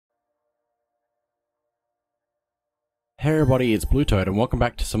Hey everybody, it's Bluetoad and welcome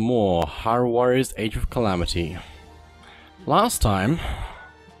back to some more Hyrule Warriors Age of Calamity. Last time,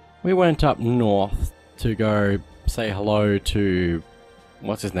 we went up north to go say hello to...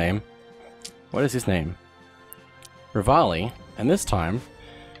 what's his name? What is his name? Revali, and this time,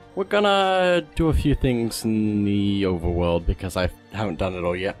 we're gonna do a few things in the overworld because I haven't done it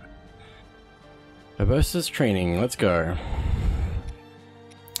all yet. Urbosa's training, let's go.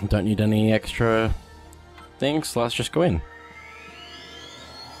 Don't need any extra things, so let's just go in.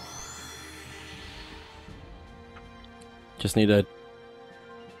 Just need to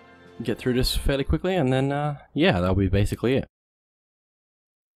get through this fairly quickly and then, yeah, that'll be basically it.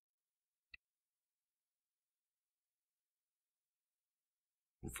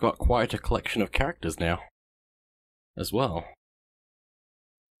 We've got quite a collection of characters now, as well.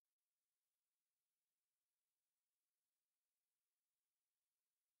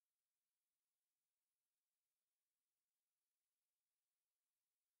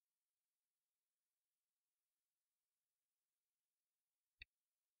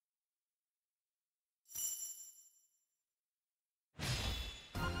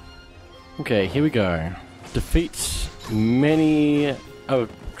 Okay, here we go. Defeat many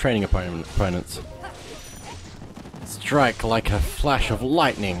training opponents. Strike like a flash of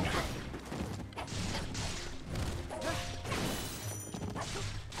lightning.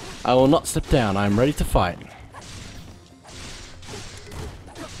 I will not step down, I am ready to fight.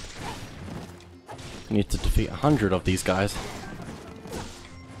 Need to defeat 100 of these guys.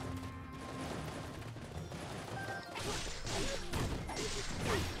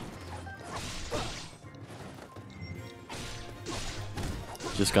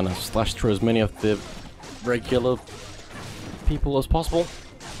 Just gonna slash through as many of the regular people as possible.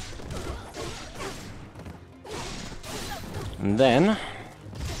 And then,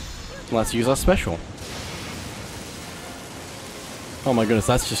 let's use our special. Oh my goodness,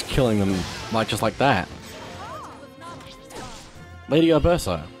 that's just killing them, like just like that. Lady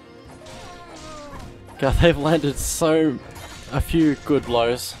Urbosa. God, they've landed a few good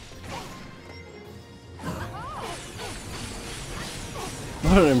blows.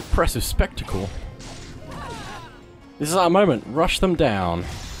 What an impressive spectacle. This is our moment. Rush them down.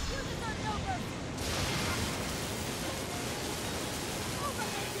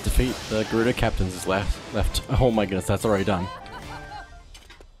 Defeat the Gerudo captains is left. Oh my goodness, that's already done.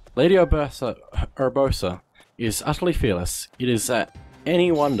 Lady Urbosa is utterly fearless. It is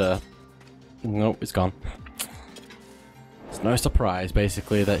any wonder... Nope, it's gone. It's no surprise,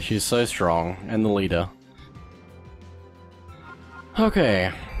 basically, that she's so strong and the leader. Okay,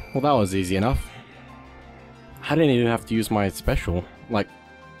 well that was easy enough. I didn't even have to use my special, like,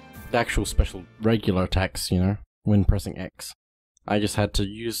 the actual special regular attacks, you know, when pressing X. I just had to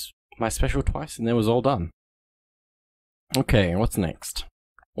use my special twice and it was all done. Okay, what's next?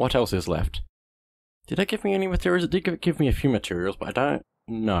 What else is left? Did that give me any materials? It did give me a few materials, but I don't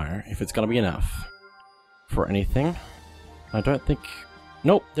know if it's gonna be enough for anything. I don't think...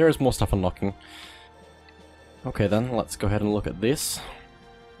 Nope, there is more stuff unlocking. Okay then, let's go ahead and look at this.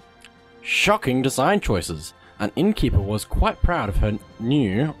 Shocking design choices! An innkeeper was quite proud of her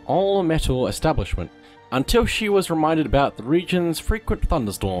new, all-metal establishment, until she was reminded about the region's frequent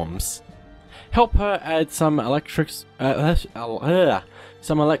thunderstorms. Help her add some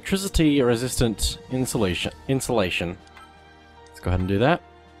electricity-resistant insulation. Let's go ahead and do that.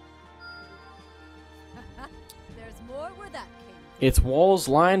 Its walls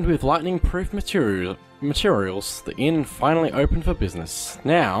lined with lightning-proof materials, the inn finally opened for business.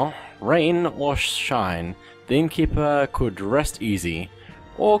 Now, rain or shine, the innkeeper could rest easy.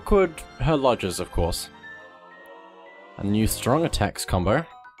 Or could her lodgers, of course. A new strong attacks combo,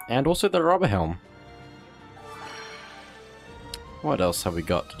 and also the rubber helm. What else have we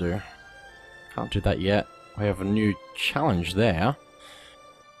got to do? Can't do that yet. We have a new challenge there.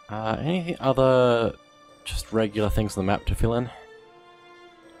 Anything other just regular things on the map to fill in?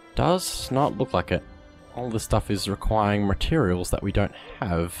 Does not look like it. All this stuff is requiring materials that we don't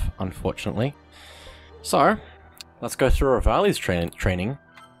have, unfortunately. So, let's go through Revali's training,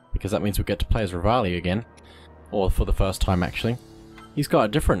 because that means we get to play as Revali again. Or for the first time, actually. He's got a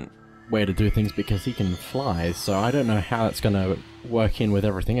different way to do things because he can fly, so I don't know how that's going to work in with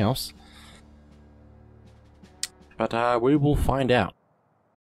everything else. But we will find out.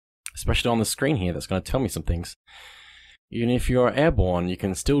 Especially on the screen here, that's going to tell me some things. Even if you're airborne, you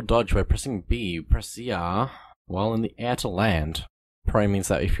can still dodge by pressing B. Press ZR while in the air to land. Probably means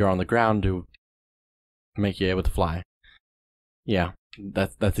that if you're on the ground, to make you able to fly. Yeah,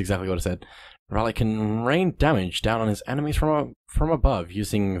 that's exactly what it said. Revali can rain damage down on his enemies from above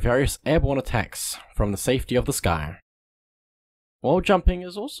using various airborne attacks from the safety of the sky. wall jumping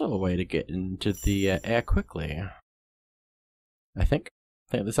is also a way to get into the air quickly. I think.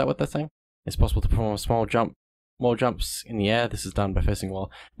 Is that what they're saying? It's possible to perform a small wall jumps in the air. This is done by facing a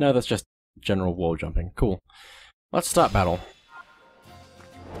wall. No, that's just general wall jumping. Cool. Let's start battle.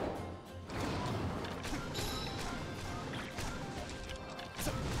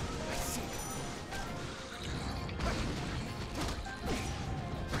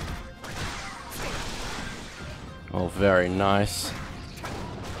 Oh, very nice.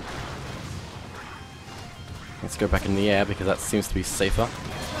 Let's go back in the air because that seems to be safer.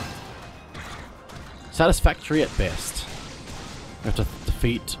 Satisfactory at best. We have to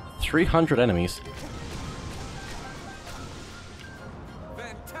defeat 300 enemies.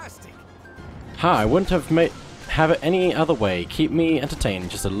 Fantastic. Ha, I wouldn't have it any other way. Keep me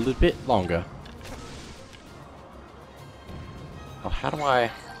entertained just a little bit longer. Oh, how do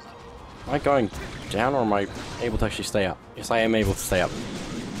I... Am I going down or am I able to actually stay up? Yes, I am able to stay up.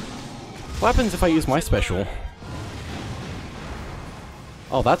 What happens if I use my special?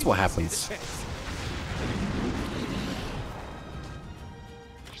 Oh, that's what happens.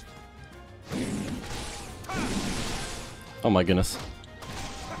 Oh my goodness.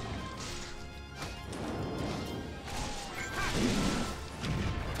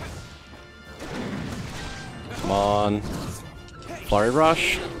 Come on. Flurry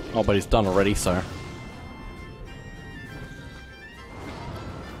rush. Oh, but he's done already, so...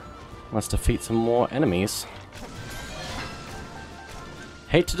 Let's defeat some more enemies.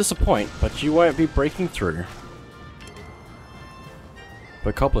 Hate to disappoint, but you won't be breaking through.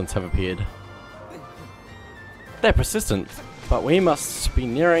 But goblins have appeared. They're persistent, but we must be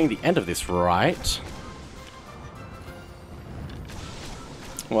nearing the end of this, right?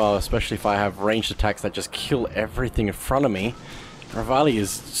 Well, especially if I have ranged attacks that just kill everything in front of me. Revali is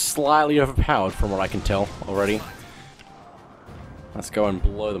slightly overpowered from what I can tell already. Let's go and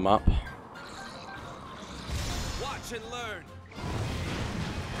blow them up. Watch and learn.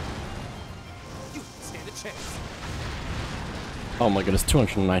 You stand a chance. Oh my goodness,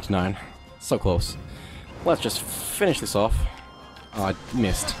 299. So close. Let's just finish this off. Oh, I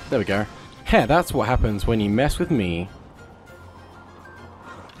missed. There we go. Hey, that's what happens when you mess with me.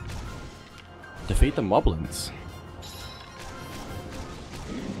 Defeat the moblins.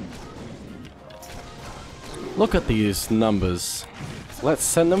 Look at these numbers. Let's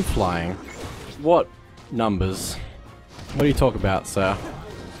send them flying. What numbers? What do you talk about, sir?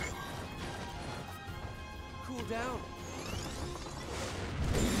 Cool down.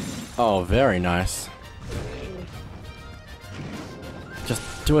 Oh, very nice. Just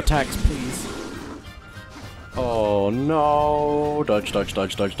do attacks, please. Oh no! Dodge, dodge,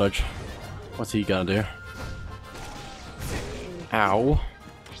 dodge, dodge, dodge. What's he gonna do? Ow.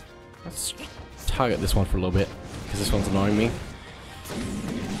 Let's target this one for a little bit, because this one's annoying me.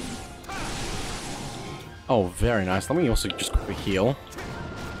 Oh, very nice. Let me also just quickly heal,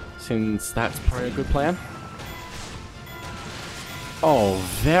 since that's probably a good plan. Oh,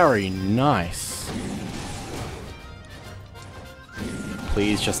 very nice.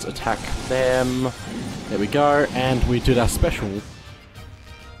 Please just attack them. There we go, and we did our special,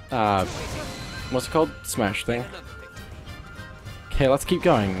 what's it called? Smash thing. Okay, let's keep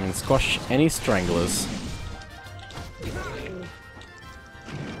going and squash any stranglers.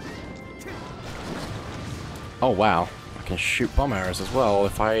 Oh wow, I can shoot bomb arrows as well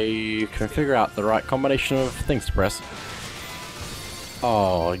if I can figure out the right combination of things to press.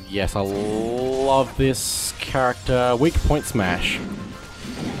 Oh yes, I love this character. Weak point smash.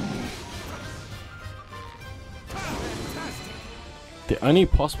 The only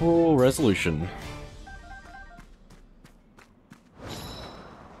possible resolution.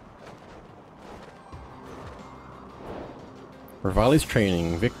 Revali's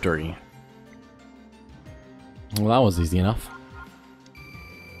training, victory. Well, that was easy enough.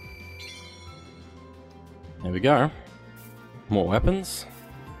 There we go. More weapons.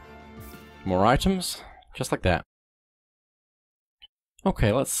 More items. Just like that.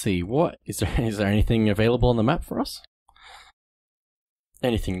 Okay, let's see. What is there anything available on the map for us?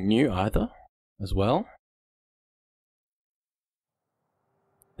 Anything new either, as well?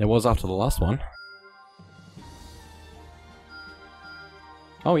 There was after the last one.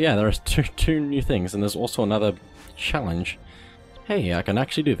 Oh yeah, there are two new things, and there's also another challenge. Hey, I can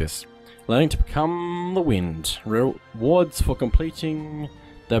actually do this. Learning to become the wind. Rewards for completing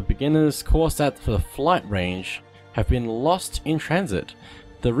the beginner's course at the flight range have been lost in transit.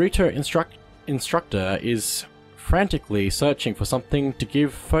 The Rito instructor is frantically searching for something to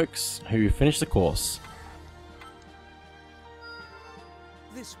give folks who finish the course.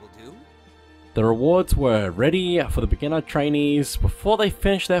 This will do. The rewards were ready for the beginner trainees before they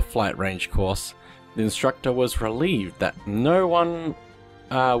finished their flight range course. The instructor was relieved that no one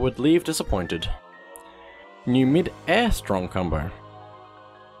would leave disappointed. New mid-air strong combo.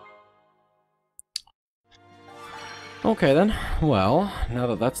 Okay then, well, now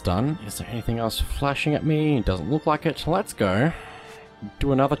that that's done, is there anything else flashing at me? It doesn't look like it. Let's go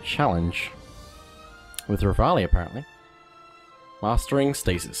do another challenge. With Revali, apparently. Mastering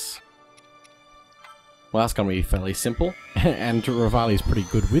Stasis. Well, that's gonna be fairly simple. And Revali's pretty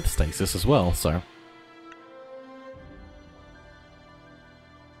good with Stasis as well, so...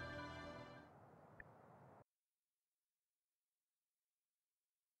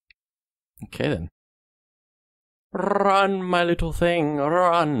 Okay then. Run, my little thing,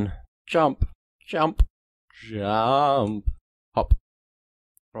 run! Jump, jump, jump! Hop.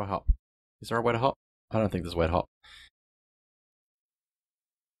 How do I hop? Is there a way to hop? I don't think there's a way to hop.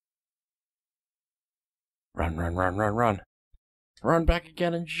 Run, run, run, run, run! Run back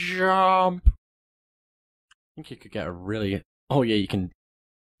again and jump! I think you could get a really... Oh yeah, you can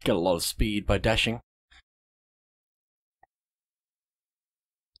get a lot of speed by dashing.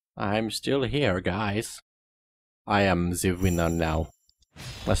 I'm still here, guys. I am the winner now.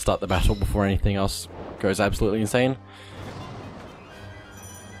 Let's start the battle before anything else goes absolutely insane.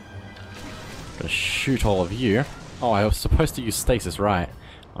 Gonna shoot all of you. Oh, I was supposed to use stasis, right.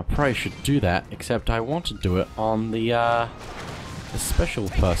 I probably should do that, except I want to do it on the special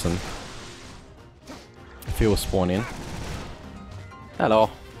person. If he will spawn in. Hello.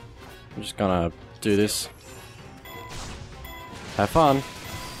 I'm just gonna do this. Have fun.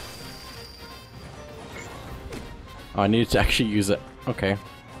 Oh, I needed to actually use it. Okay.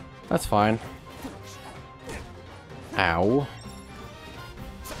 That's fine. Ow.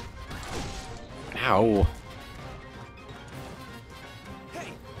 Ow.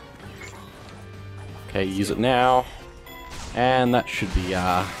 Okay, use it now. And that should be,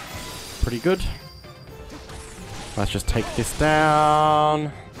 pretty good. Let's just take this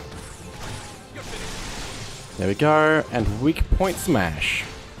down. There we go. And weak point smash.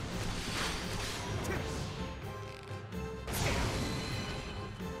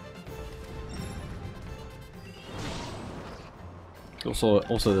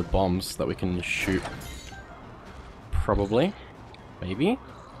 Also the bombs that we can shoot. Probably. Maybe.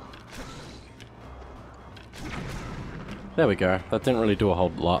 There we go. That didn't really do a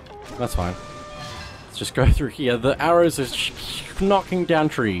whole lot. That's fine. Let's just go through here. The arrows are knocking down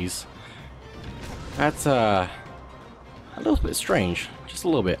trees. That's a little bit strange. Just a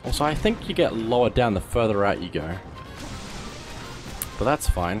little bit. Also, I think you get lower down the further out you go. But that's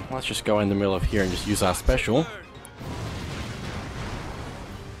fine. Let's just go in the middle of here and just use our special.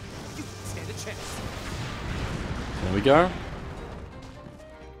 There we go.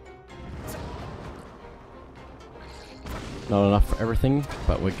 Not enough for everything,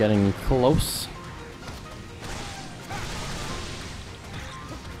 but we're getting close.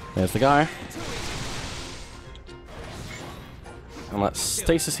 There's the guy. And let's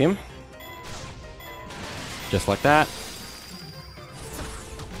stasis him. Just like that.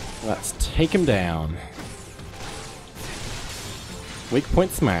 Let's take him down. Weak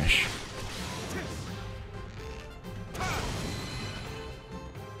point smash.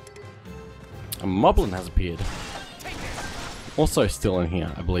 A moblin has appeared. Also still in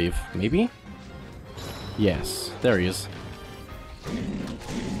here, I believe. Maybe? Yes, there he is.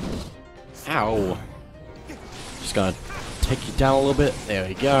 Ow. Just gonna take you down a little bit. There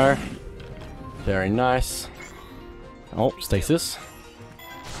we go. Very nice. Oh, stasis.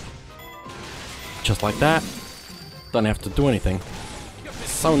 Just like that. Don't have to do anything.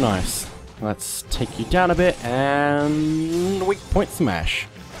 So nice. Let's take you down a bit and weak point smash.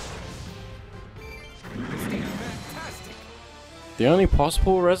 The only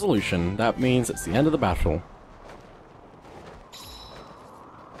possible resolution. That means it's the end of the battle.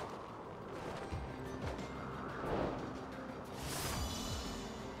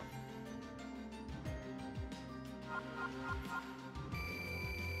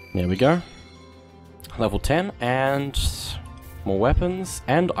 There we go. Level 10 and more weapons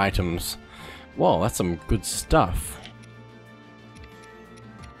and items. Whoa, that's some good stuff.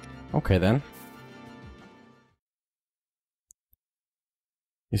 Okay then.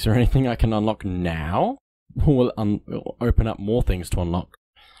 Is there anything I can unlock now? Or will open up more things to unlock?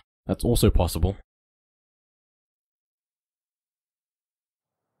 That's also possible.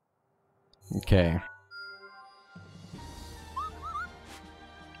 Okay.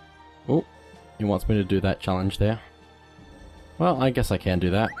 Oh, he wants me to do that challenge there. Well, I guess I can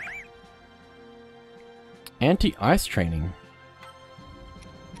do that. Anti-ice training.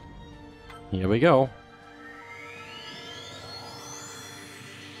 Here we go.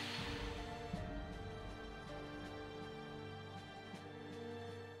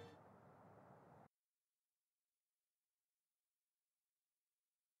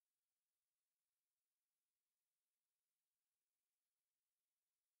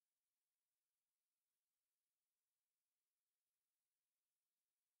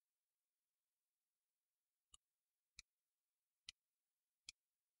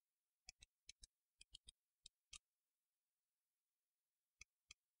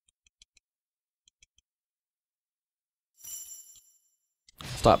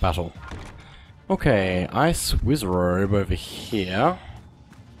 Start battle. Okay, Ice Wizrobe over here.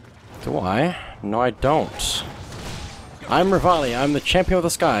 Do I? No, I don't. I'm Revali, I'm the champion of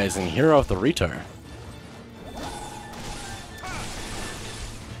the skies and hero of the Rito.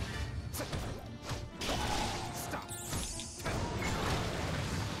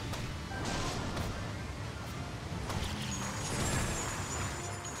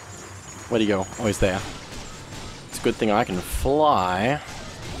 Where'd he go? Oh, he's there. It's a good thing I can fly.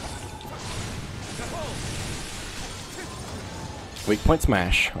 Weak point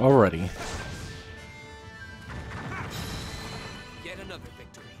smash already. Yet another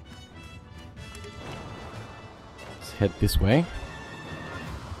victory. Let's head this way.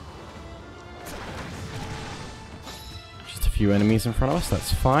 Just a few enemies in front of us,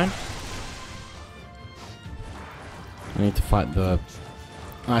 that's fine. I need to fight the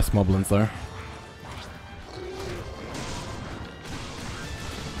ice moblins though.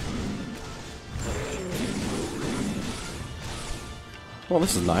 Well,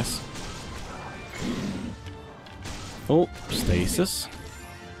 this is nice. Oh, stasis.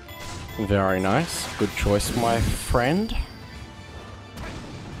 Very nice. Good choice, my friend.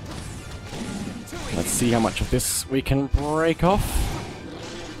 Let's see how much of this we can break off.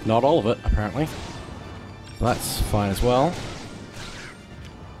 Not all of it, apparently. But that's fine as well.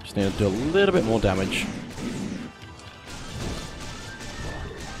 Just need to do a little bit more damage.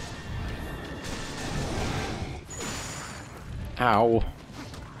 Ow.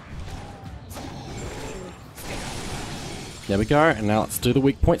 There we go, and now let's do the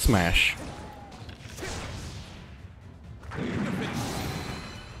weak point smash.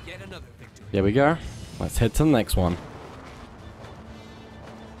 There we go. Let's head to the next one.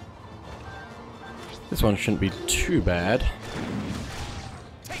 This one shouldn't be too bad.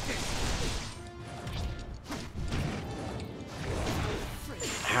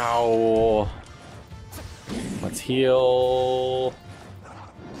 Ow. Let's heal.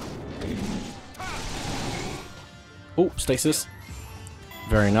 Oh, stasis.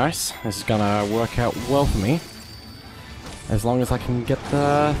 Very nice. This is gonna work out well for me. As long as I can get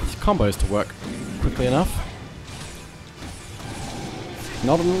the combos to work quickly enough.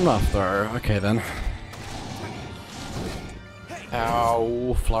 Not enough though. Okay then.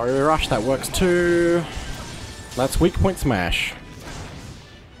 Ow, Flurry Rush, that works too. That's weak point smash.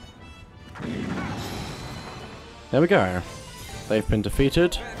 There we go. They've been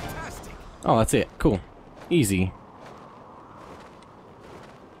defeated. Oh, that's it. Cool. Easy.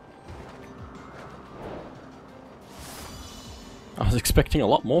 I was expecting a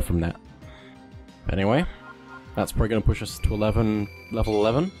lot more from that. But anyway, that's probably going to push us to level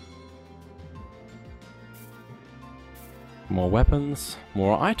 11. More weapons,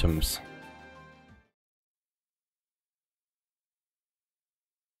 more items.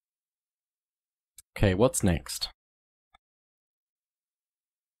 Okay, what's next?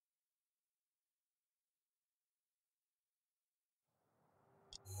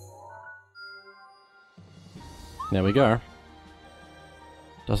 There we go.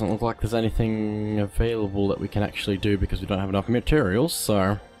 Doesn't look like there's anything available that we can actually do because we don't have enough materials,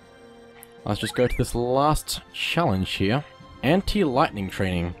 so let's just go to this last challenge here. Anti-lightning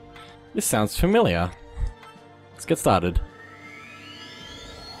training. This sounds familiar. Let's get started.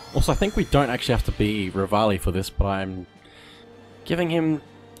 Also, I think we don't actually have to be Revali for this, but I'm giving him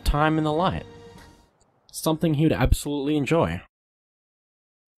time in the light. Something he would absolutely enjoy.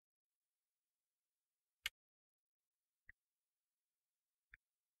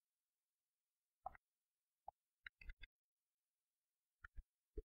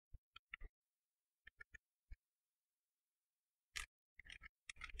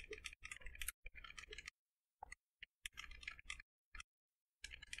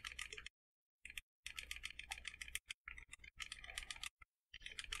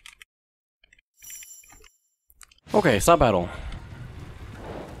 Okay, sub battle.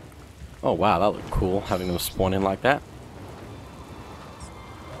 Oh wow, that looked cool, having them spawn in like that.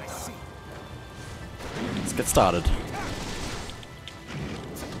 Let's get started.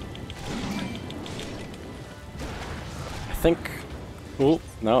 think... Oh,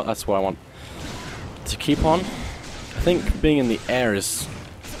 no, that's what I want to keep on. I think being in the air is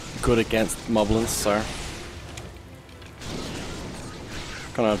good against moblins, so...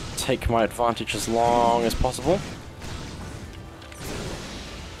 Gonna take my advantage as long as possible.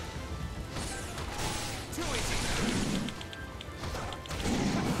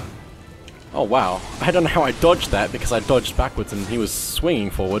 Oh wow, I don't know how I dodged that because I dodged backwards and he was swinging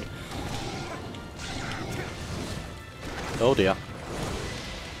forward. Oh dear.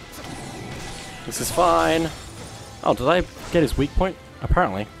 This is fine. Oh, did I get his weak point?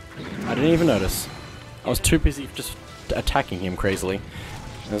 Apparently. I didn't even notice. I was too busy just attacking him crazily.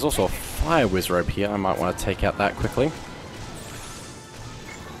 And there's also a fire whiz rope here. I might want to take out that quickly.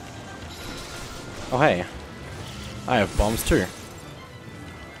 Oh hey. I have bombs too.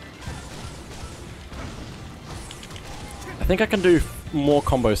 I think I can do more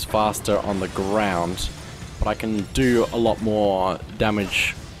combos faster on the ground, but I can do a lot more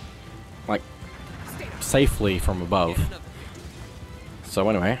damage, like, safely from above. So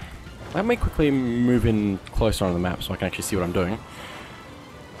anyway, let me quickly move in closer on the map so I can actually see what I'm doing.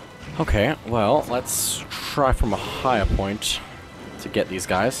 Okay, well, let's try from a higher point to get these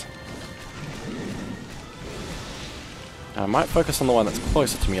guys. I might focus on the one that's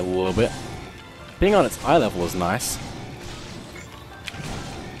closer to me a little bit. Being on its eye level is nice.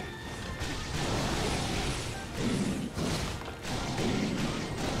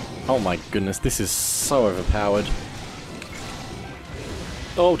 Oh my goodness, this is so overpowered.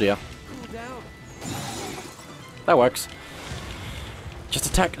 Oh dear. That works. Just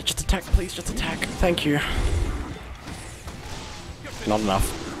attack, please, just attack. Thank you. Not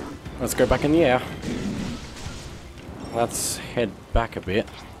enough. Let's go back in the air. Let's head back a bit.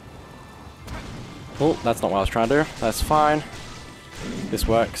 Oh, that's not what I was trying to do. That's fine. This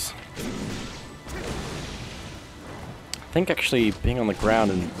works. I think actually being on the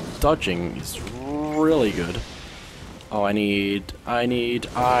ground and dodging is really good. Oh,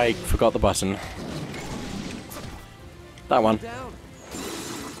 I forgot the button. That one.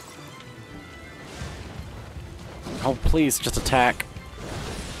 Oh, please, just attack.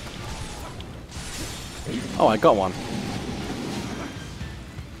 Oh, I got one.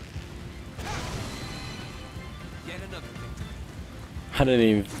 I didn't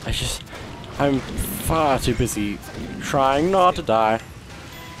even... I'm far too busy trying not to die.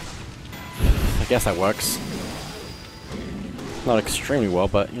 I guess that works. Not extremely well,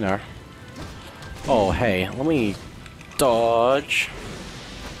 but, you know. Oh, hey, let me dodge.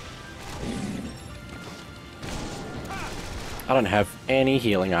 I don't have any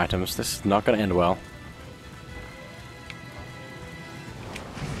healing items. This is not going to end well.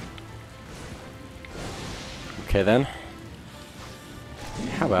 Okay, then.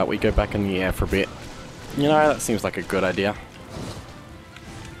 How about we go back in the air for a bit? You know, that seems like a good idea.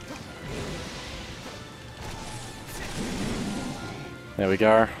 There we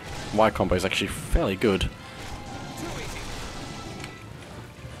go. Y combo is actually fairly good.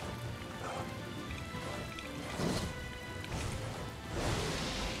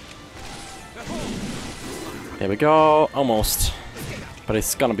 There we go, almost. But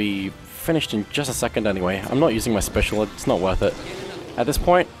it's gonna be finished in just a second anyway. I'm not using my special, it's not worth it. At this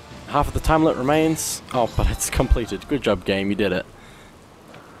point, half of the time limit remains. Oh, but it's completed. Good job, game, you did it.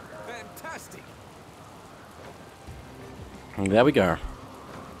 Fantastic. And there we go.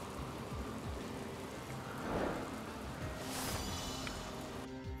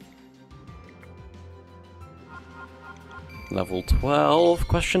 Level 12,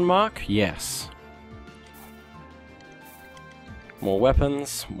 question mark? Yes. More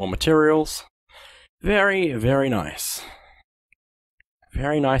weapons, more materials. Very, very nice.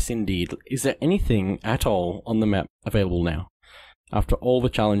 Very nice indeed. Is there anything at all on the map available now? After all the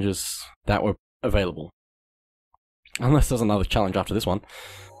challenges that were available. Unless there's another challenge after this one.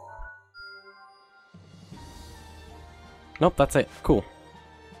 Nope, that's it. Cool.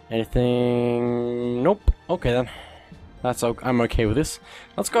 Anything... Nope. Okay then. I'm okay with this.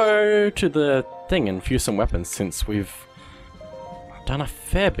 Let's go to the thing and fuse some weapons since we've done a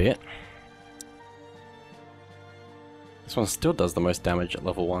fair bit. This one still does the most damage at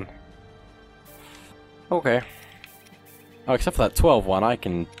level 1. Okay. Oh, except for that 12 one, I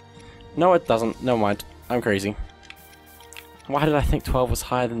can... No, it doesn't. Never mind. I'm crazy. Why did I think 12 was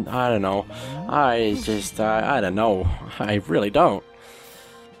higher than... I don't know. I don't know. I really don't.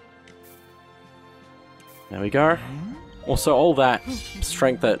 There we go. Also, all that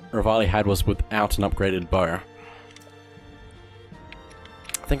strength that Revali had was without an upgraded bow.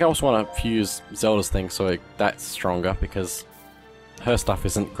 I think I also want to fuse Zelda's thing so that's stronger, because her stuff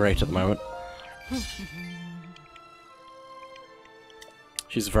isn't great at the moment.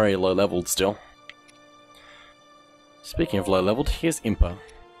 She's very low leveled still. Speaking of low leveled, here's Impa.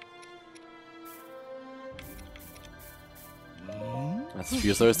 Let's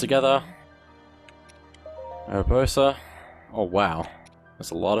fuse those together. Urbosa. Oh wow.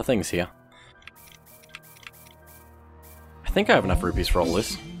 There's a lot of things here. I think I have enough rupees for all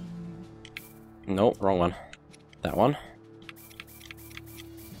this. No, wrong one. That one.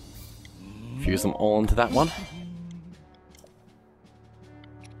 Fuse them all into that one.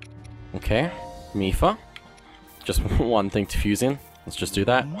 Okay. Mifa. Just one thing to fuse in. Let's just do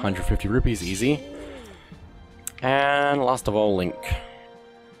that. 150 rupees, easy. And last of all, Link.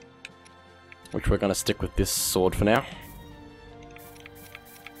 Which we're gonna stick with this sword for now.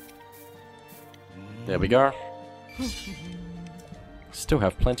 There we go. Still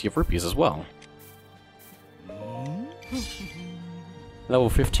have plenty of rupees as well. Level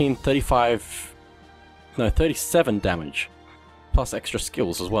 15, 35... No, 37 damage. Plus extra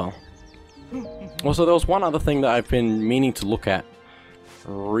skills as well. Also, there was one other thing that I've been meaning to look at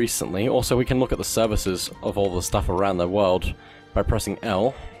recently. Also, we can look at the services of all the stuff around the world by pressing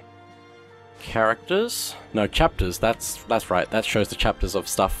L. Characters? No, chapters. That's right. That shows the chapters of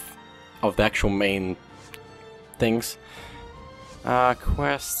stuff, of the actual main things.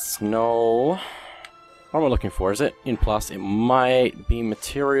 Quests, no. What am I looking for? Is it in plus? It might be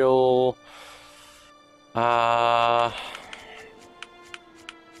material.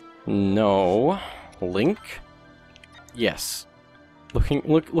 No. Link? Yes.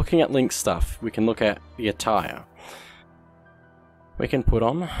 Looking at Link's stuff, we can look at the attire. We can put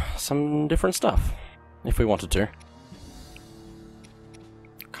on some different stuff, if we wanted to.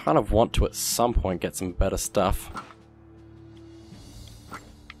 Kind of want to, at some point, get some better stuff.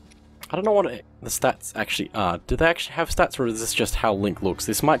 I don't know what the stats actually are. Do they actually have stats, or is this just how Link looks?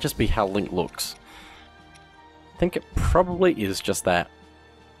 This might just be how Link looks. I think it probably is just that.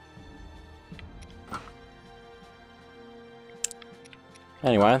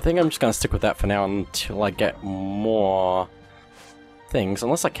 Anyway, I think I'm just going to stick with that for now until I get more things.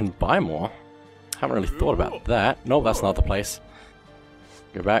 Unless I can buy more. Haven't really thought about that. Nope, that's not the place.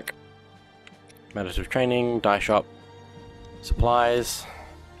 Go back. Meditative training, dye shop, supplies.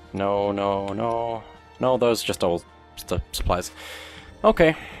 No, no, no. No, those are just old supplies.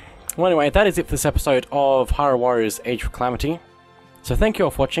 Okay. Well, anyway, that is it for this episode of Hyrule Warriors Age of Calamity. So thank you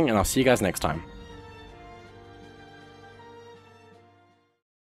all for watching, and I'll see you guys next time.